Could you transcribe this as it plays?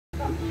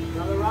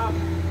Brother Rob,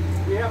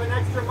 we have an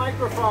extra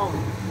microphone.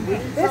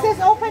 This is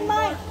open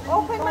mic.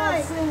 Open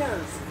mic.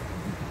 Singers.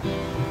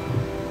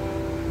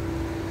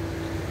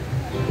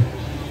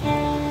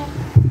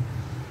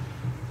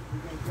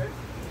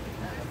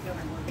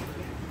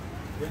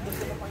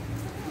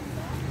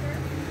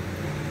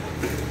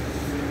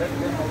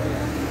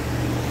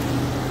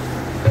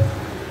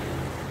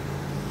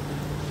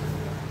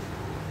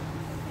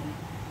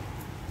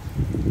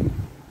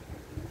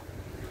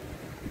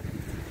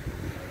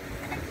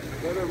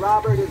 Brother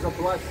Robert is a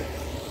blessing.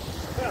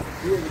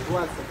 He is a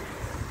blessing.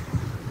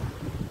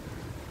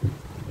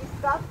 He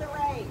stopped the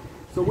rain.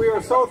 So we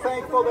are so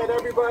thankful that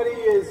everybody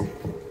is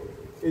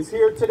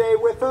here today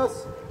with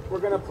us. We're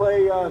going to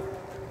play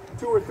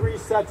 2 or 3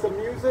 sets of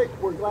music.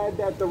 We're glad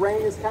that the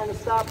rain has kind of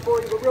stopped for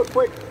you. But real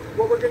quick,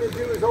 what we're going to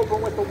do is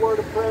open with a word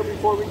of prayer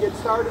before we get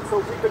started. So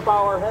if we could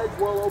bow our heads,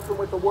 we'll open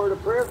with a word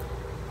of prayer.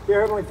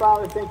 Dear Heavenly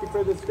Father, thank you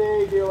for this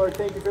day. Dear Lord,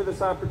 thank you for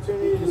this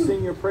opportunity to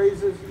sing your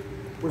praises.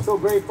 We're so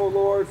grateful,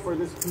 Lord, for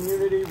this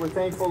community. We're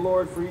thankful,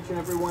 Lord, for each and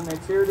every one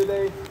that's here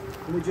today.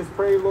 And we just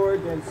pray,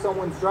 Lord, that if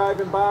someone's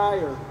driving by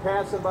or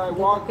passing by,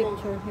 walking,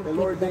 that,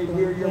 Lord, they'd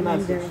hear your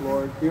message,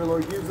 Lord. Dear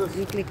Lord, use us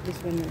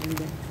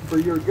for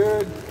your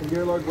good. And,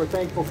 dear Lord, we're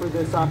thankful for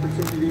this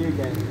opportunity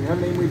again. In your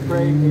name we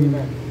pray,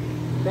 amen.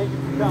 Thank you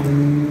for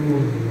coming.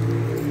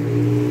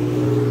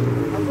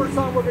 Our first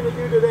song we're going to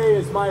do today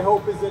is My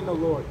Hope is in the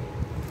Lord.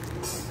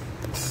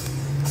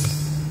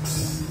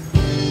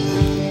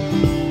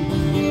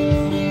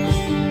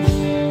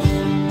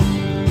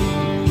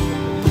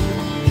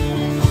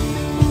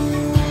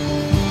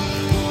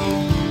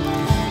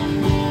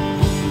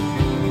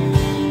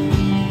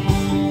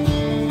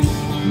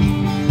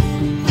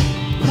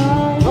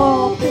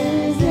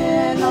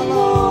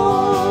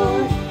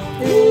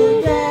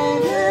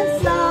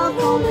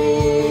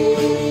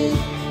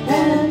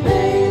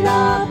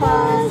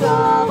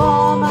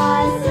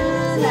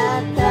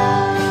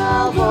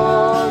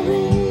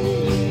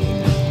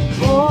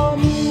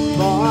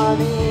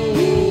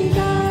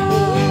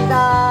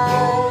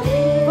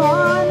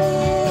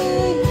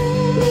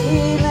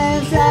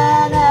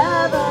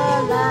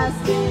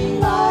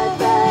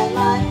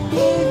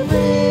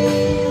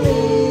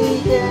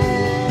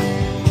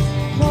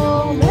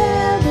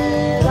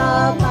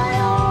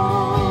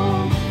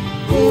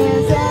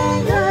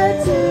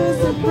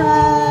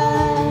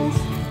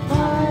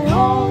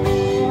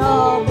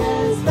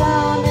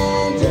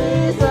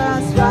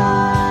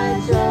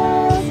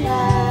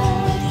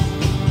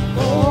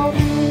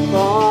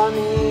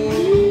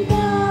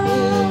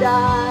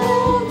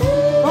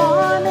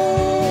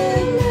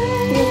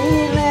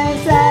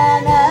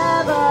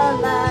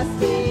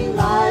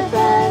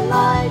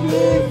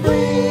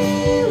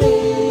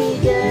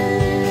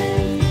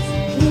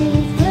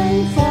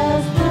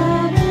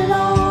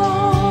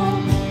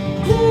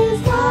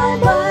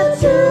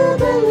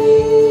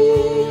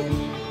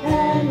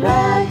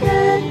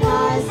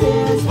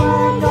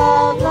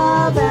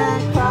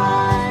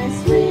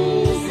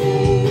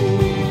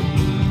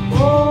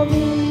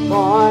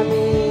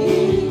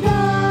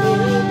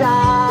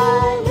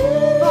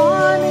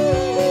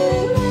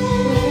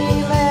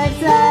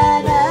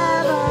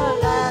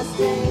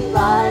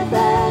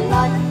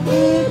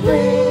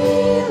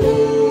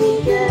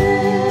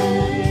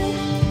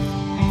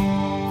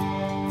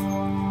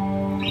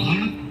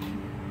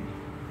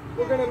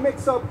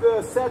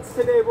 Sets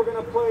today. We're going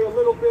to play a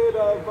little bit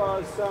of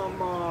some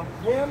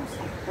hymns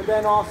and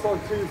then also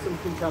too some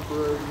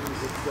contemporary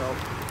music. So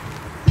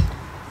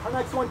our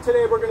next one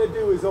today we're going to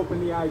do is Open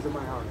the Eyes of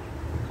My Heart.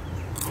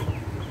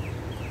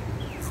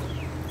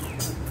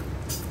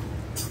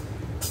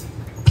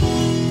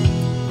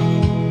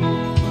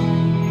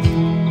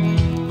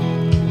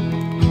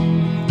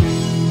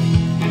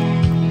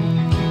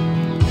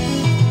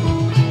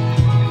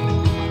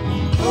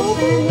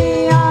 Open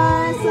the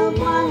eyes of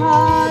my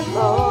heart,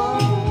 Lord.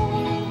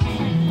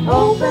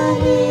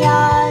 Open the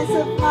eyes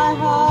of my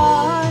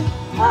heart,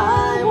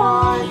 I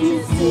want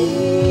to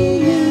see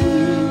you.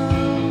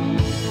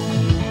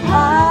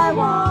 I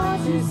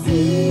want to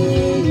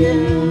see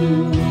you.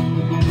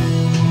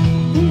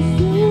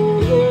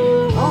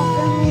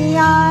 Open the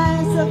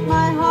eyes of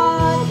my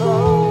heart,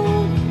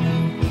 Lord.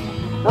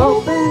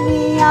 Open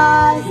the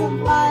eyes of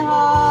my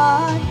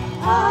heart,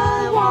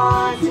 I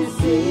want to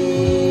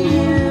see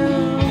you.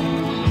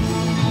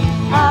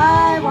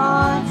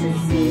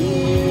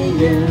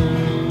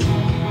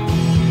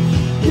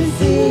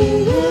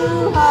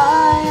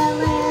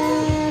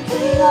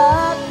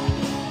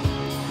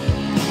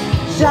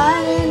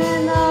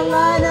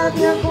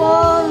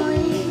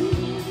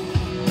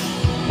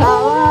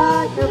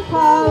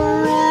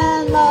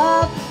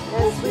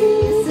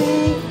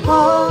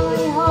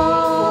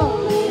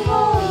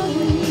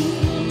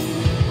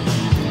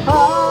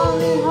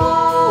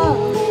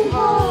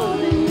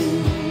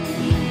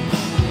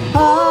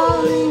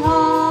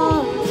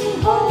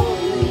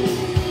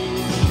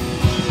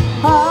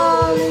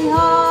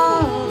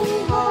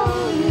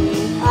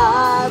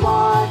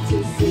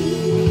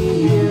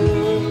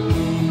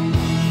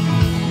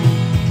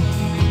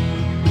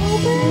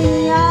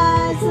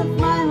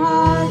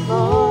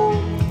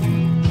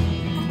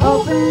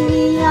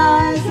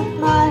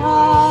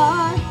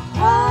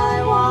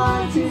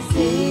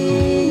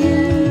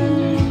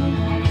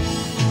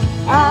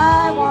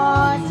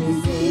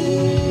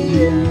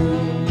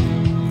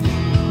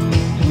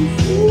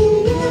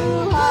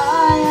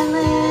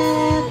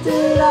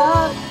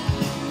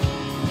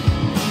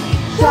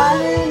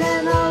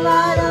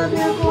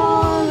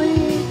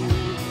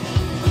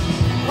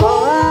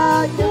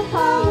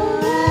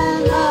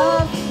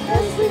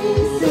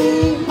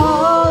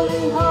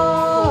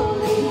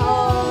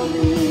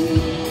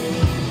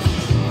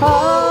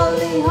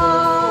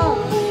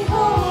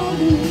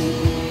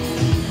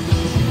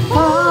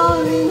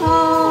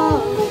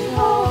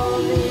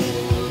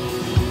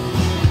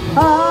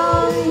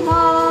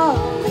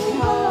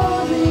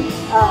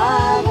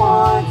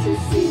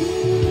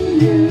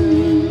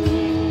 you.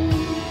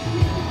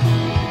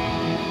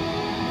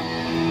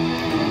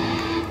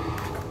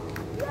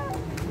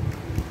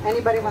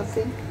 Anybody want to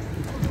sing?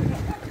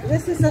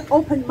 This is an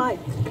open mic.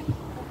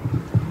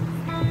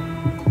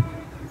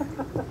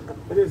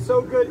 It is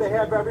so good to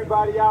have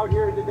everybody out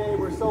here today.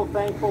 We're so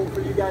thankful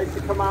for you guys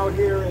to come out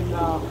here in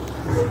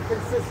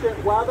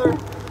inconsistent weather.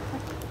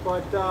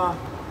 But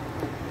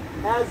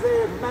as they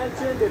have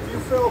mentioned, if you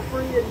feel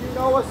free and you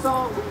know a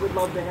song, we would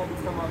love to have you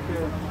come up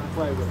here and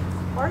play with us.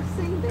 Or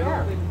sing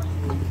there.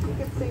 You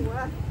can sing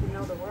what? You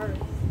know the words.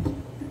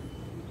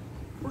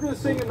 We're going to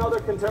sing another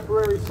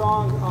contemporary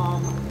song.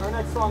 Our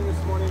next song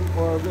this morning,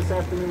 or this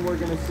afternoon, we're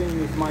going to sing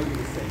is Mighty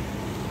to Sing.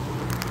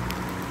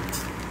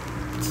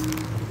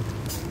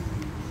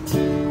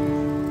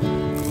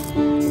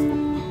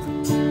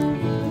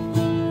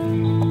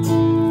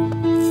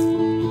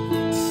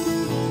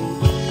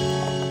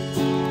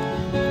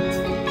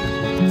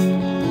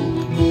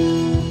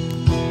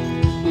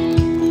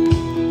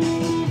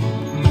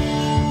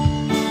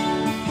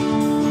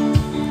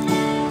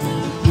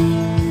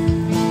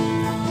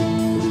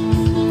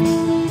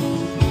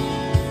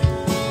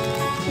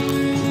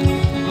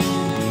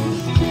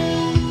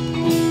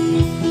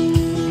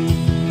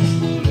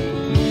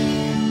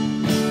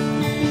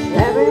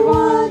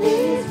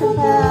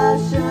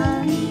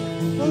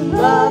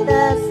 Love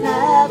that's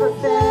never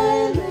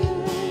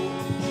failing.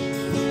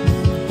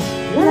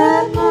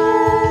 Let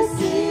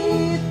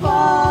mercy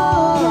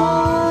fall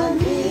on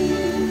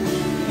me.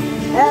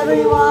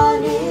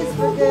 Everyone needs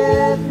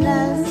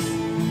forgiveness,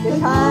 the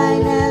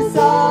kindness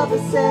of a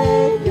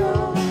Savior,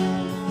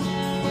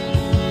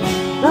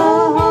 the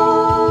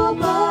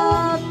hope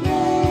of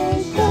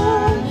nations.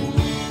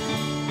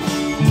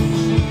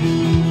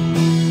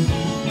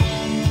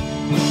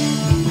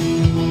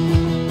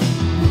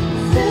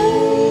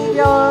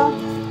 Savior,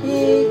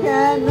 He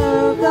can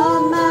move the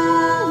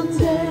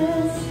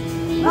mountains.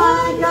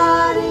 My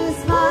God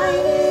is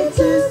mighty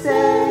to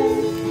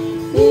save.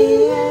 He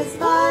is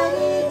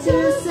mighty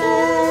to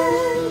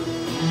save.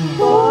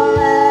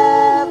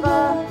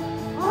 Forever,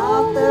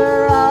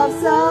 author of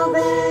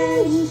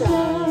salvation.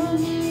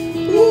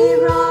 He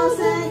rose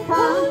and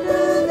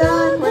conquered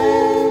the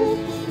grave.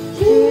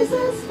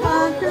 Jesus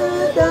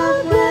conquered the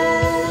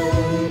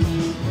grave.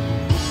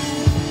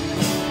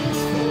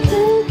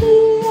 Take me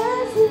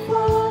as you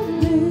follow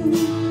me,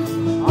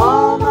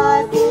 all my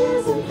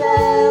fears and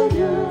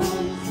failures.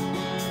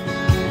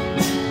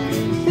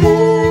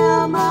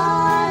 Fill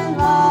my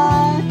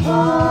life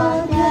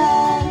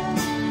again.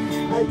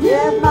 I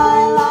give my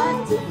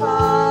life to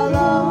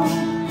follow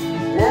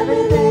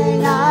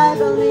everything I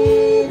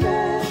believe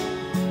in.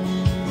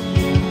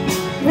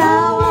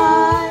 Now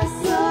I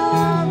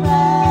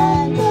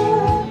surrender.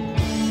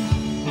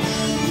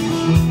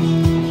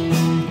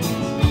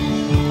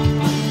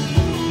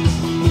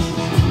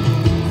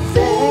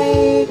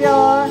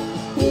 Savior,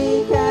 He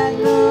can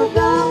move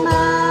the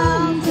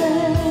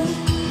mountains.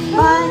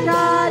 My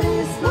God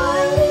is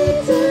mighty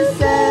to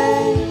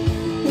save.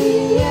 He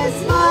is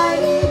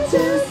mighty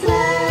to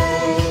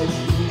save.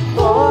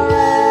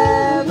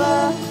 Forever,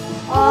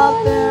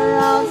 author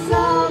of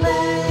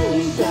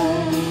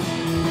salvation.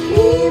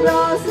 He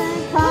rose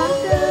and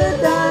conquered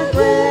the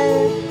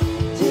grave.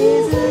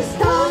 Jesus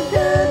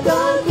conquered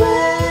the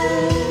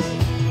grave.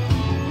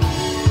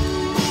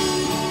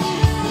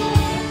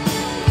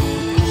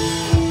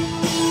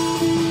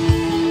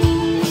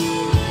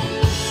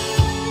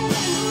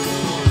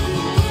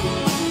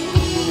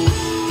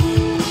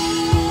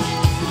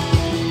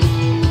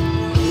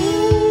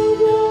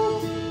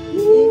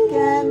 He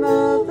can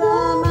move the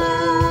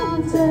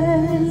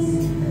mountains.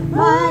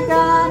 My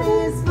God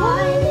is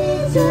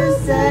mighty to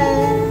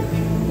save.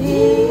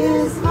 He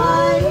is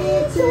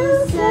mighty to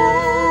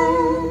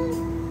save.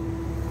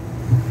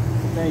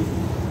 Thank you.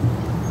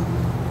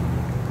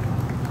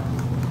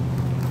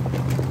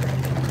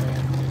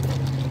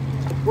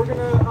 We're going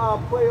to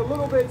play a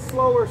little bit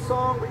slower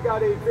song. We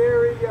got a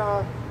very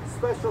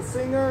special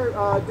singer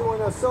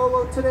doing a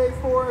solo today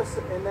for us,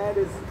 and that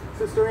is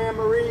Sister Anne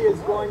Marie is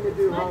going to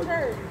do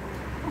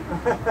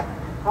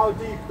How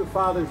Deep the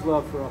Father's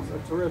Love for Us. A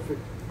terrific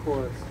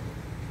chorus.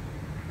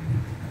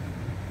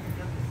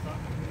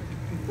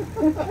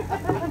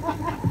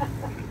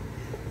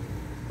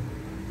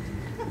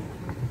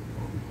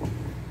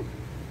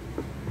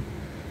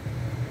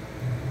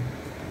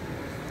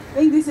 I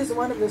think this is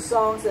one of the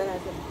songs that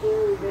has a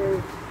very,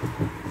 very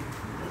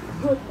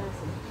good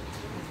message.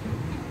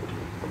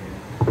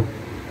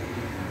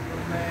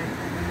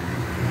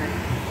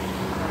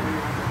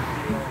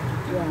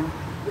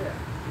 Yeah.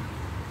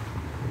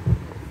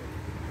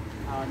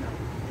 Oh, no.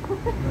 We're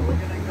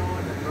going to go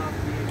on the drum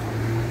beat.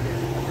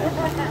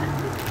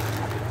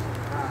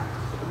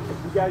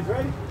 You guys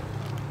ready?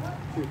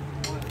 2, 1.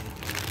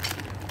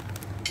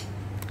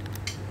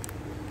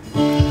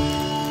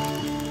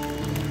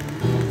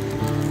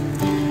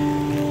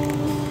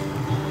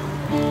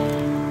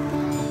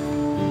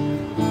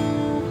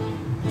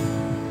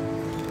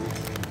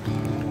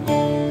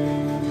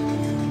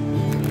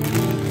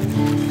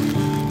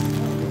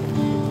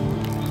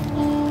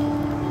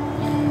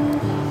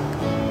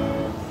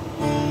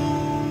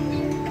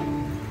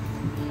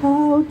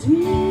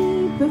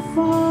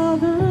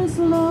 Father's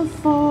love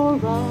for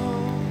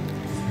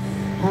us,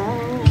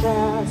 how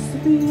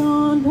vast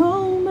beyond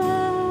all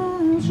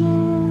measure,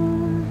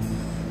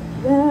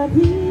 that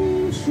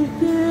He should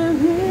give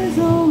His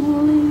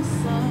only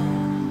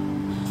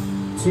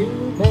Son to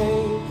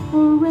make a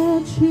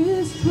wretch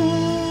His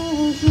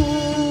treasure.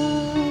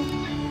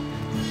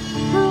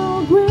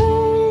 How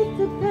great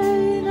the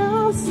pain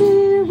of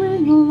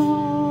searing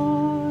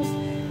loss,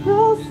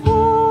 the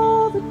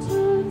Father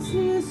turns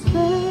His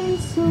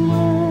face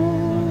away,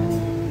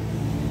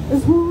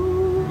 as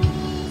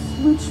wounds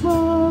which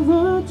for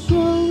the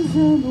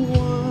chosen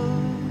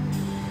one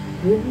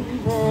bring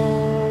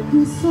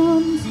many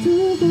sons to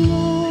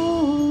glory.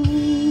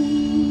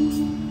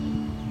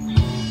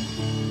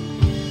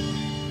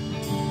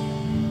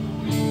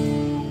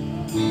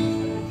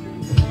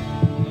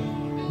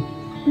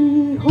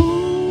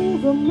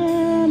 Behold the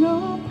man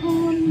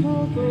upon the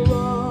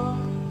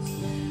cross,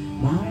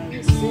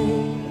 my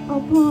sin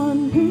upon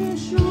His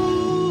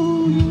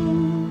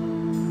shoulders.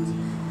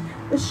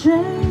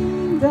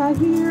 Ashamed, I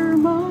hear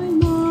my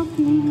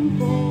mocking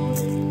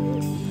voice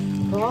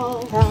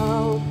call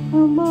out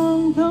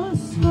among the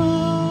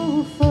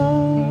scoffers.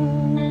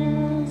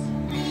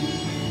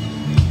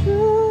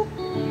 The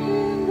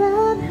hand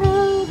that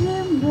held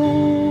Him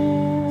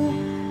there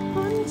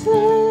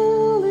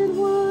until it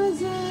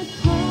was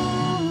accomplished.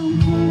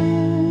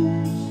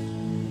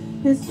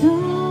 His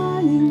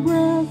dying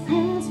breath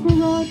has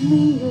brought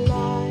me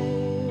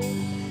life.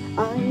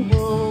 I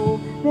know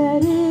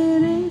that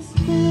it is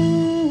finished.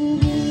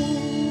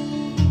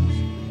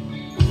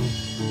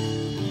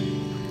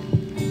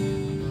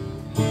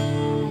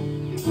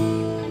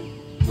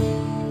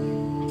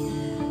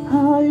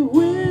 I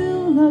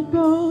will not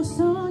boast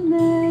on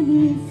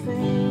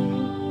anything,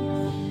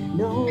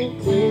 no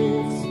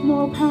gifts,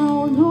 no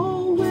power,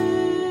 no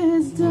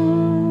wisdom,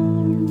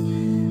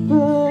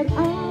 but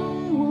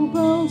I will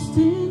boast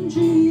in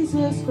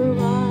Jesus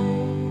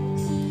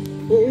Christ,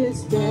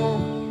 His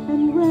death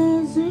and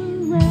resurrection.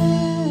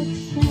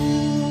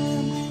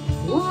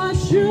 What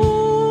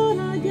should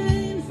I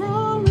gain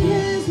from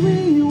His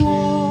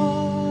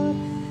reward?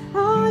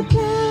 I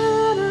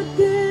cannot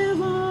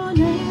give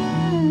an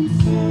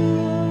answer,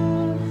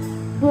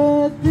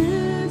 but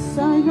this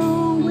I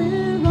know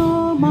with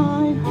all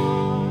my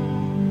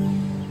heart: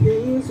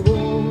 His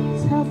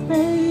wounds have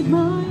paid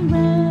my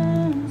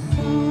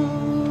ransom.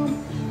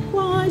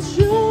 Why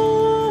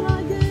should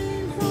I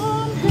gain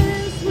from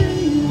His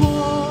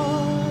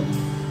reward?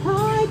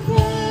 I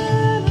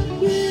cannot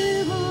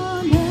give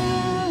an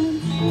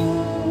answer,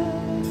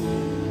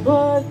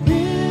 but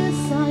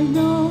this I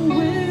know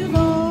with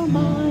all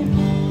my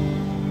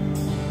heart: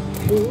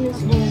 His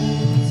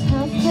wounds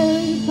have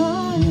paid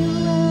my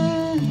ransom.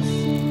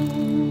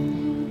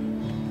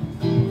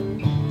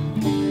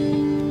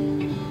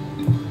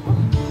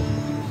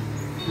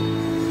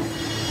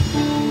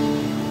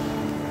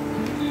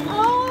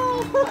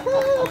 Oh!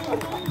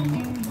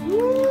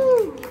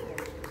 Woo!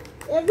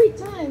 Every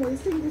time I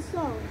sing this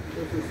song,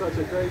 This is such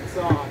a great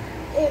song.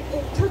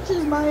 it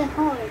touches my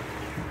heart,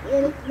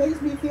 and it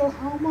makes me feel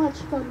how much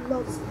God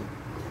loves me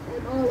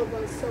and all of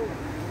us. So,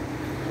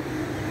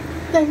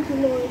 thank you,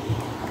 Lord.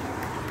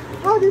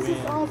 Oh, this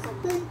is awesome.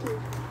 Thank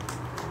you.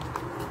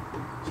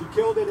 She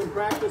killed it in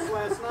practice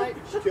last night.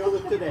 She killed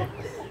it today.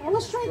 I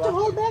was trying to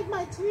hold back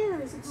my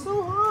tears. It's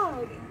so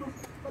hard.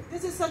 But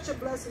this is such a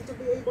blessing to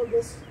be able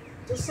to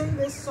sing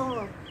this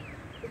song,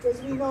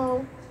 because we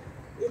know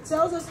it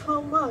tells us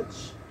how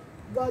much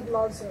God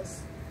loves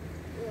us.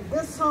 And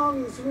this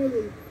song is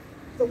really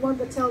the one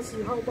that tells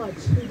you how much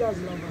He does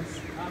love us.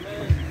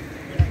 Amen.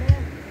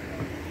 Amen.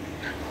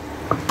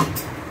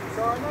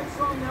 So our next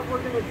song that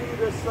we're going to do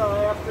this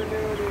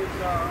afternoon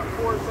is a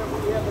chorus that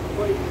we haven't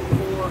played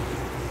before,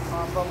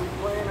 but we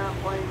plan on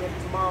playing it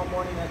tomorrow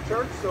morning at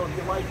church. So if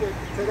you like it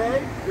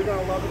today, you're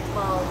going to love it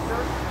tomorrow at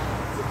church.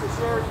 Sister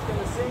Sherry's going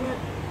to sing it.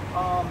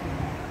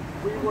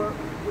 We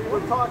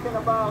were talking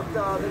about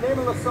the name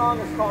of the song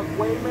is called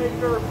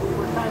Waymaker. We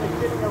were kind of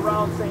kidding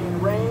around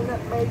saying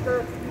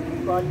Rainmaker,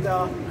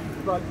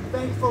 but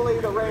thankfully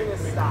the rain has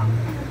stopped.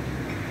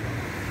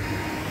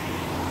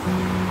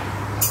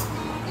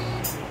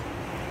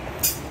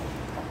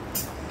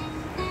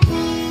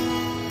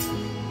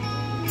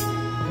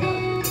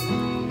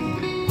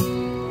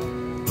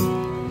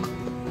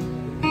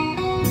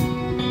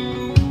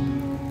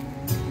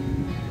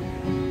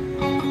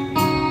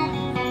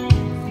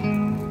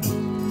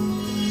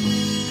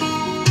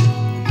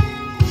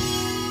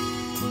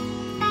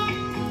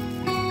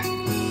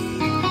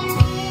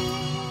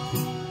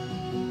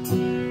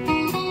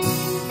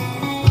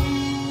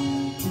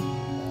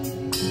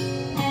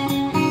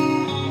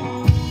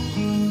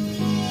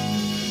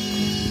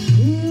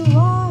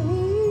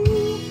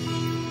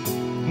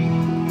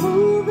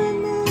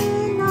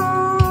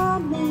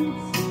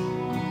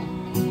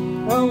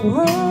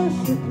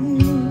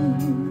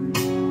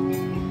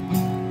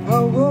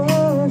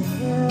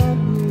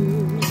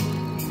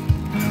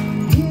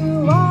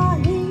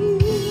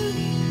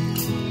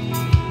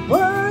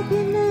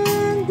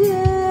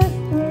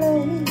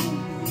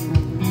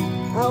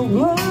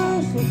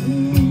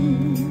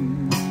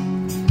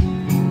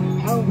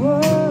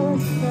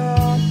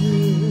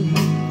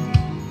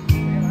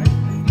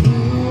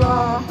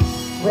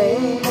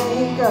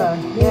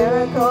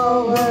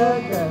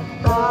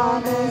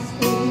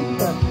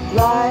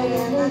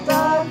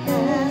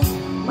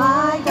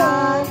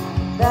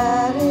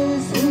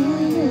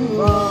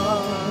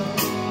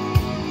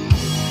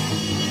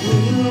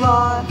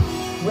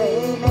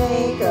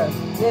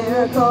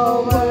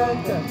 miracle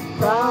worker,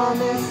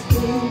 promise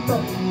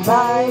keeper,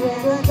 light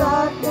in the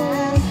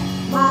darkness.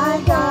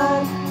 My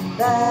God,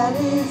 that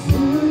is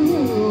who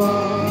you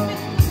are.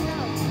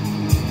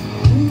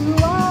 You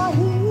are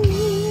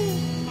here,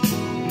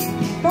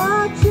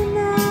 touching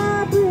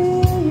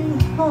every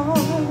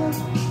heart.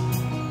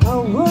 I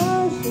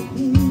worship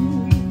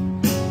you,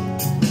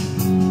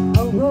 I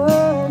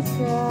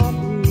worship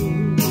you.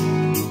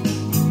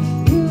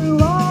 You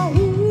are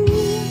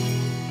here,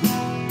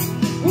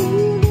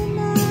 healing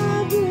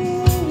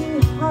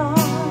every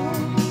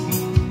heart.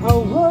 I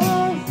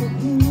worship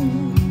you,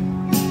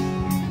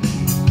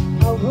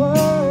 I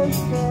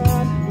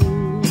worship you.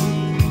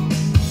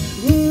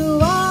 You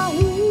are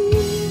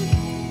here,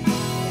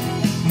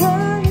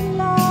 turning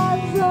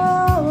lives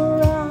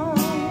around.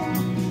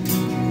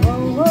 I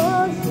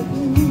worship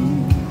you,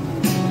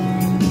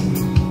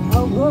 I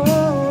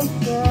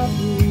worship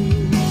you.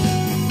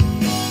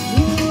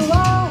 You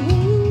are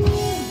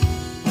here,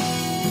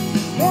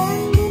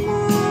 mending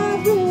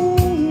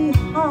every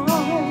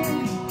heart.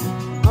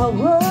 I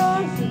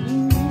worship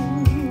you,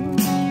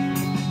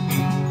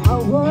 I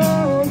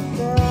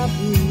worship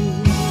you.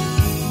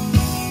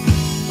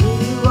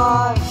 You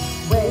are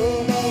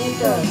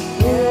waymaker,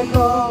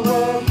 miracle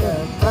worker,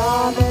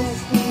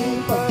 promise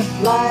keeper,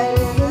 light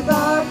in the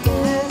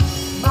darkness.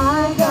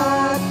 My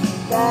God,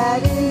 that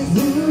is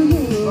who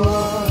you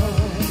are.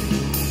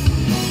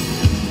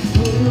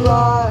 You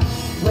are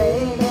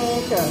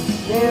waymaker,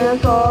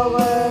 miracle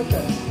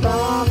worker,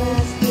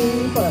 promise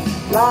keeper,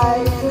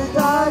 light in the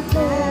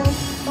darkness.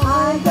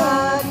 My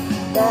God,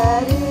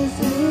 that is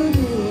who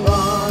you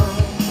are.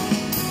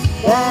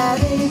 That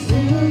is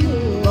who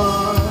you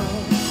are.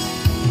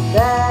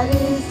 That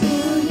is who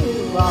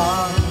you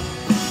are.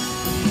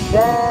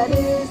 That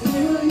is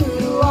who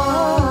you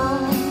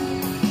are.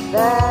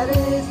 That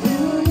is who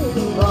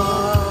you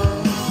are.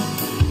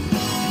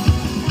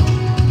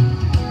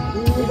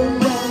 Even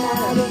when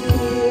I don't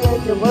feel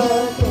it, you're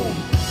working.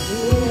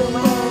 Even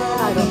when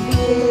I don't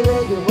feel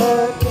it, you're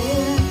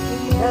working.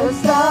 You never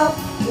stop,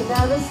 you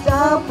never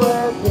stop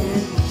working.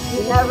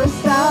 You never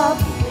stop,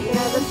 you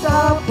never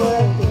stop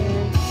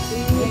working.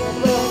 Even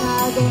when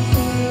I don't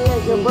feel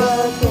it, you're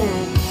working.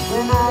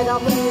 When I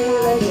don't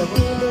feel it, you're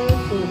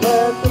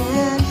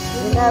working.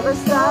 You never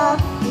stop,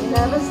 you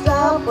never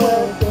stop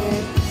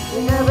working.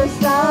 You never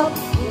stop,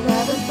 you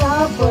never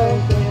stop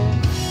working.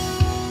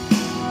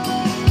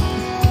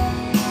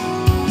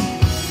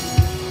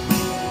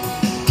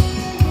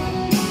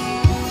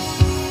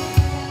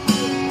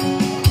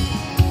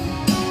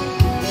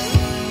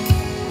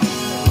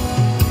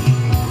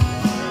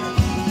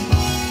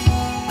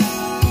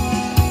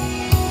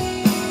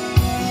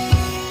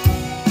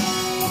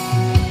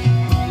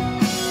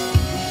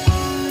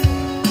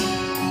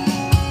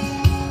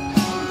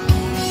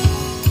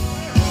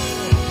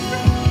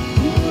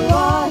 You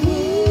are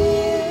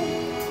here,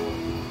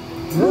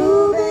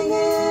 moving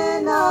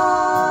in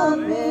our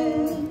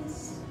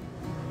midst.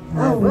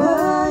 I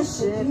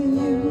worship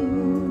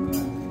you,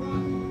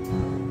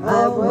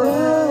 I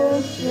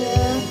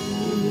worship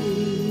you.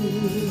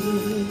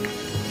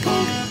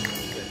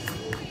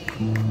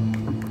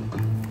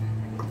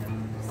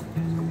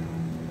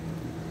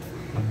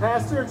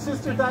 Pastor and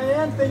Sister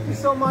Diane, thank you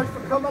so much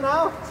for coming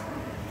out.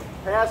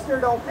 Pastor,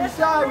 don't be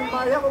shy. We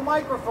might have a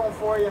microphone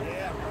for you.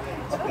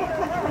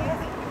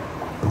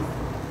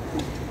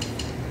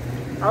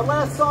 Our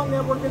last song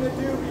that we're going to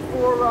do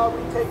before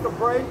we take a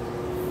break.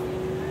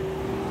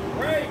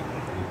 Break?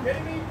 Are you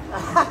kidding me?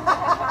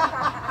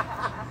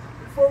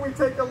 Before we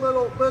take a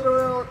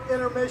little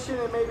intermission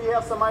and maybe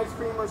have some ice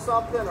cream or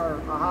something, or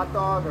a hot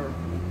dog or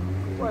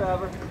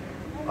whatever.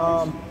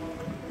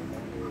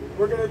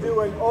 We're going to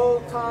do an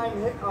old-time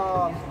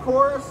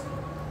chorus.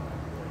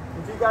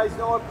 If you guys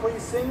know it,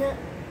 please sing it.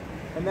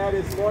 And that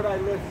is, Lord, I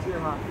lift your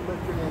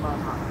name on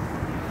high.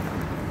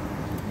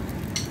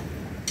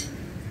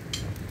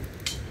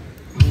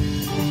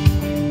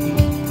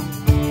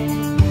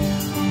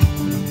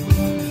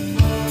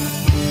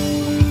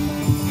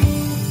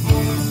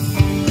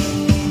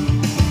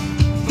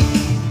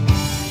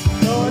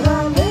 Lord, I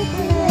lift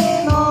your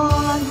name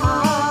on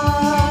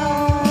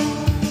high.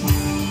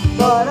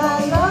 Lord,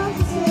 I love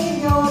to sing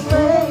your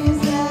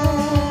praises.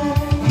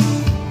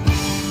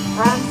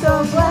 I'm so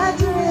glad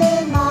you're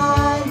in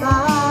my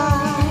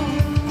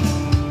life.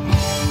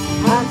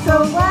 I'm so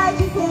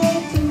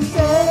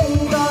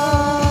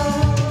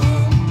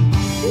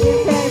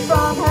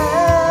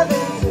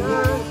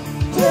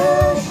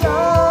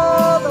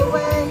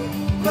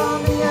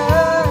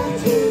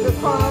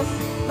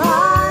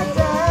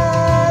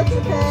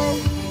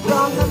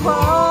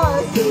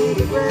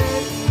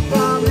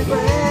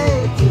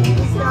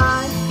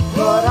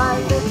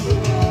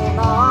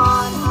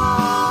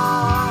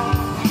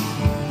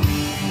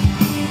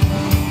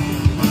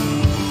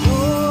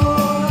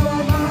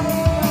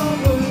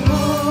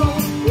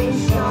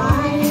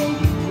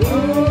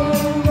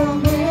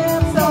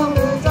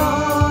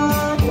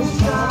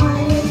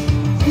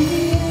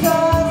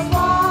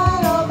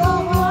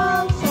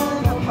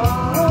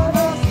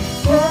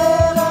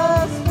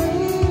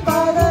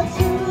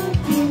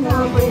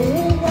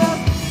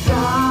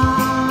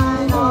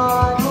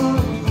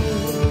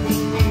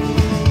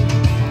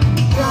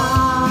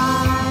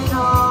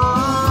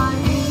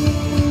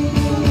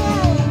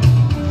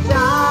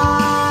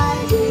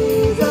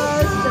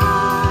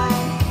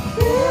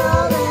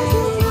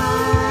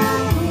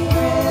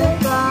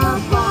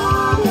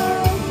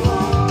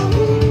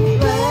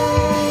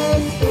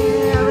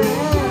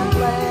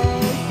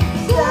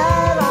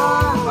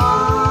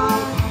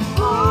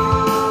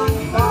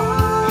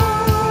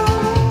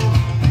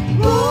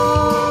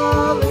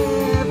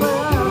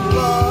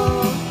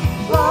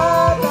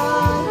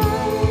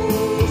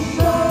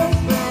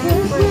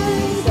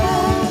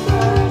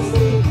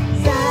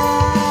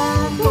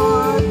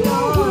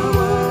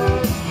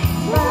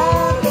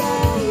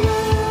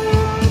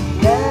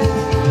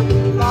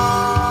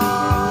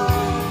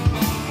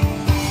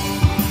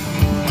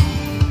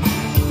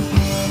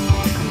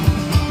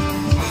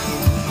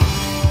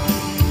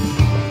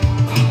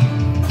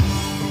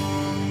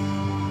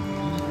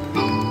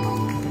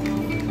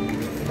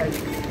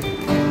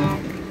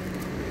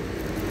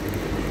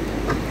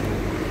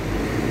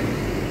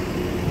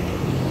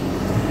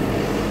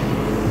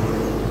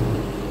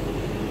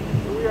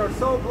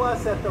so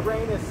blessed that the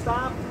rain has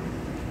stopped,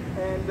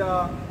 and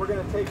we're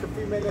going to take a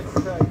few minutes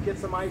to get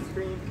some ice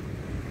cream,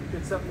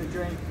 get something to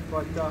drink.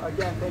 But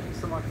again, thank you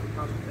so much for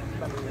coming.